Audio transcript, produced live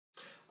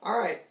All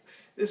right,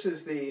 this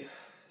is the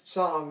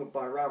song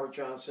by Robert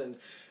Johnson,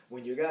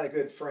 When You Got a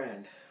Good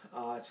Friend.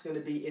 It's going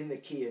to be in the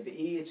key of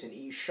E. It's an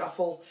E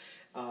shuffle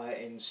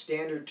in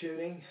standard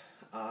tuning.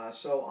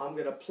 So I'm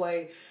going to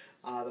play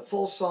the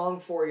full song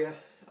for you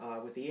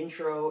with the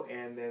intro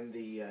and then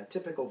the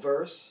typical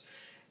verse,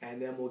 and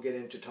then we'll get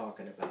into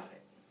talking about it.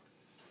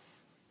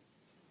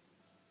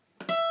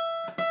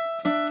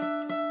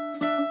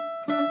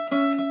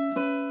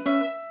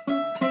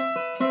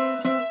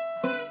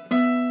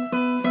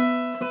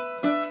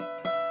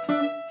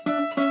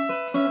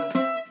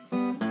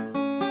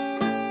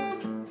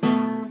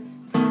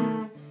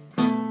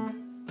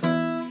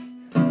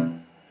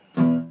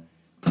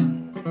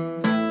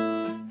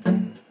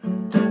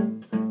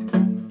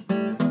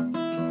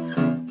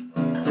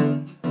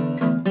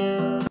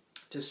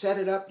 To set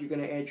it up, you're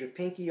going to add your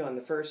pinky on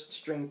the first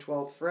string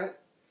 12th fret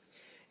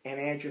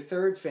and add your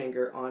third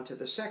finger onto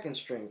the second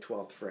string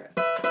 12th fret.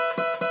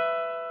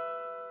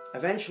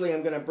 Eventually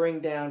I'm going to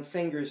bring down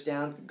fingers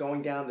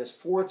going down this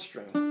fourth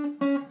string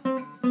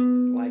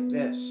like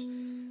this.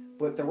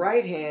 With the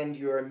right hand,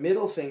 your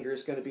middle finger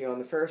is going to be on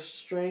the first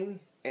string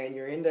and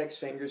your index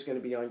finger is going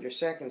to be on your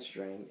second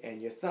string,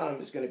 and your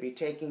thumb is going to be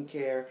taking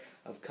care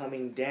of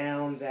coming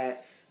down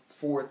that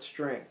fourth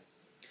string.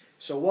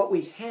 So what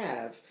we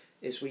have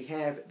is we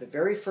have the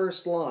very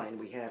first line,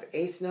 we have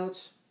eighth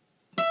notes.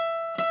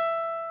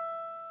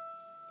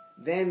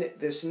 Then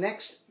this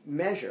next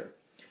measure,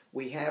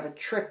 we have a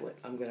triplet.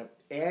 I'm going to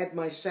add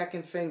my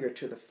second finger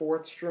to the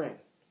fourth string.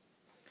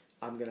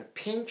 I'm going to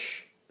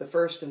pinch the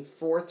first and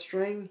fourth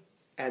string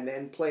and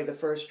then play the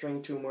first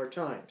string 2 more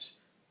times.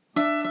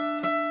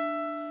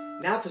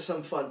 Now for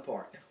some fun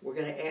part. We're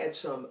going to add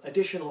some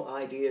additional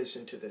ideas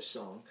into this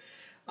song.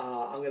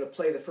 I'm going to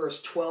play the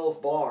first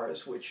 12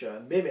 bars, which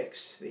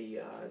mimics the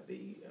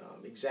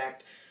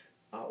exact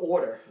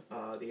order,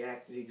 the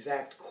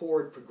exact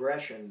chord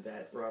progression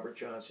that Robert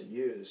Johnson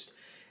used,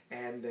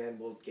 and then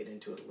we'll get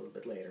into it a little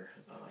bit later,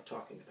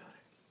 talking about it.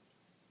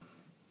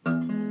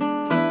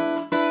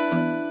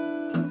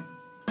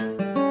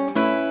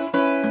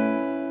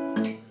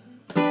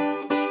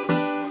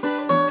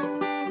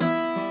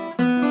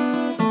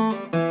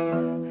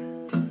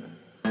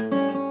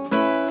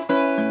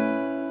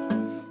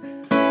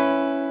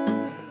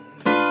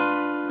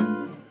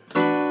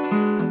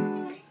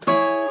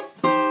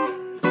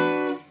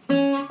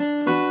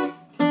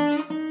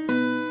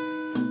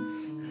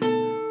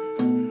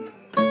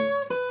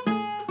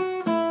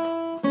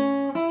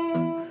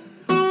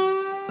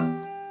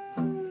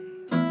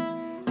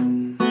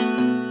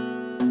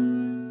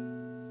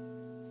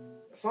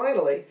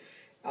 Finally,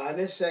 in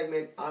this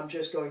segment, I'm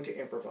just going to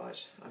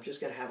improvise. I'm just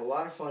going to have a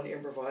lot of fun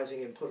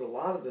improvising and put a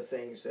lot of the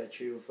things that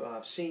you've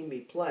seen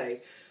me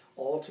play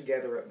all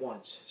together at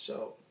once.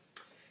 So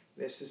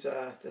this is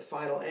the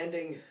final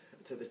ending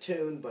to the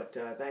tune, but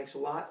thanks a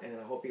lot, and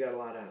I hope you got a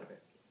lot out of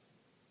it.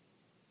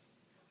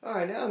 All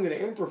right, now I'm going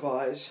to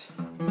improvise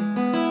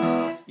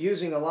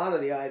using a lot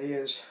of the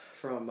ideas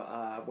from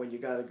When You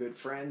Got a Good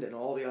Friend and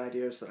all the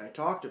ideas that I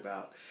talked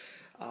about.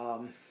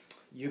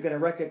 You're going to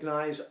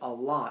recognize a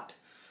lot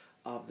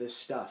of this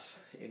stuff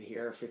in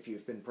here if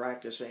you've been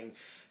practicing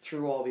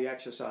through all the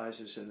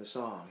exercises in the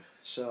song.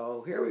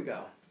 So here we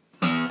go.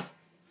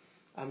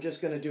 I'm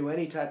just going to do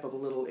any type of a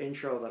little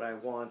intro that I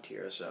want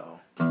here,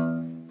 so.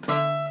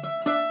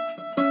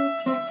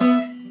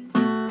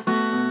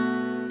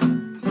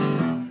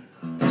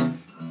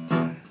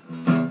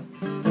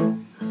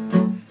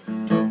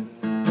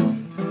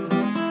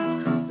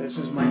 This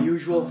is my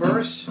usual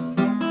verse,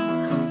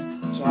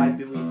 so I'd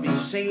be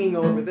singing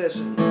over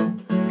this.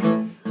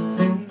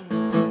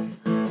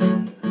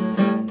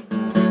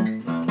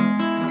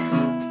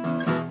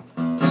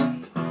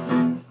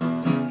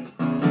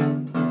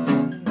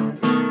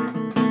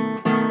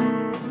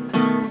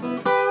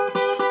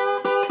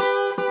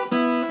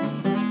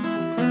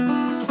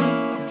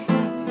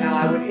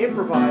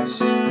 Improvise.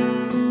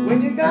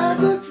 When you got a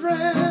good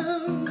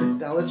friend,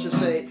 now let's just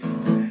say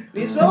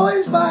he's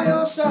always by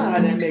your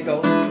side, and they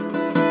go.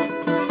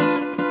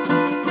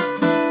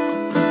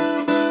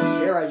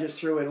 Here I just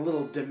threw in a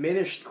little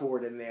diminished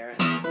chord in there,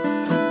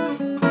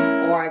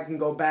 or I can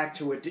go back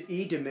to an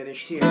E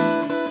diminished here.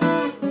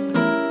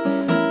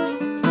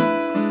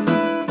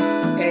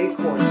 A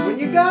chord. When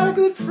you got a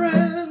good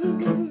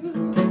friend,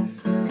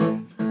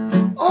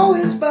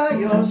 always by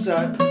your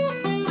side.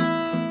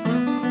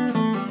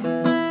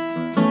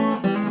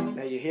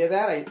 Hear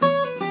that?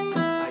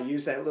 I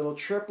use that little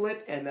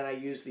triplet, and then I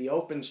use the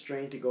open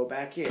string to go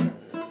back here.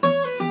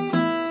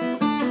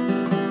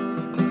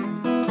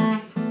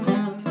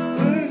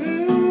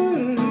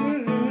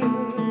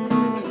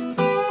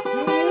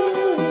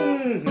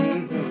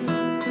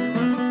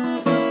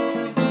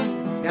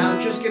 Now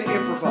I'm just going to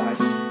improvise.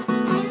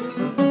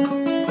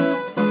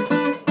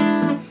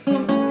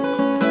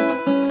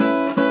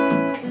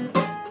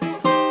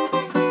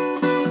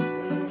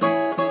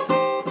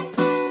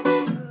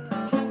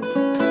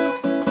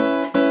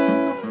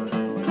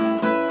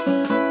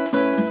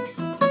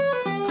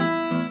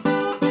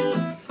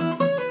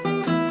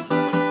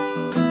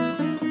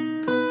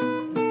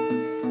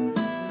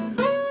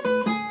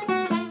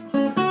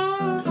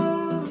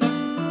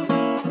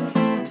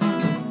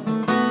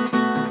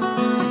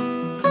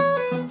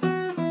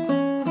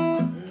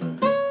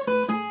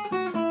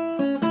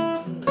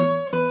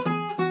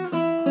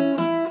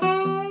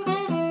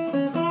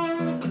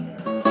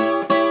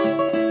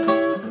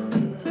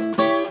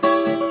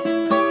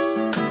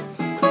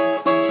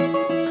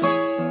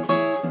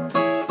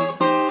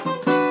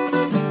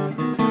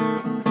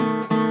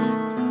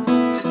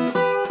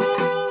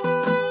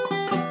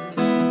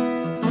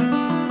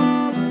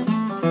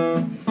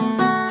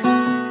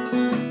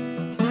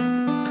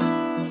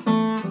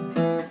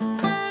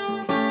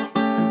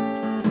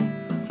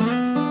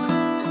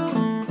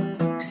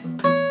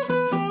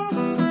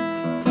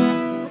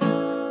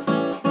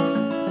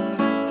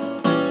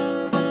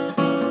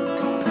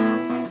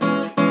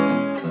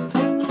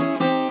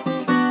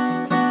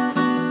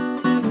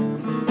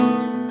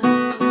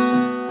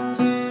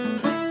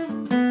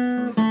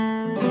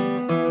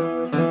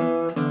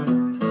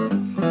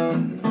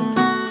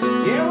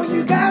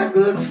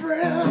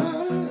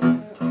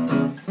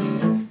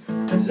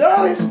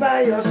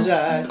 by your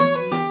side.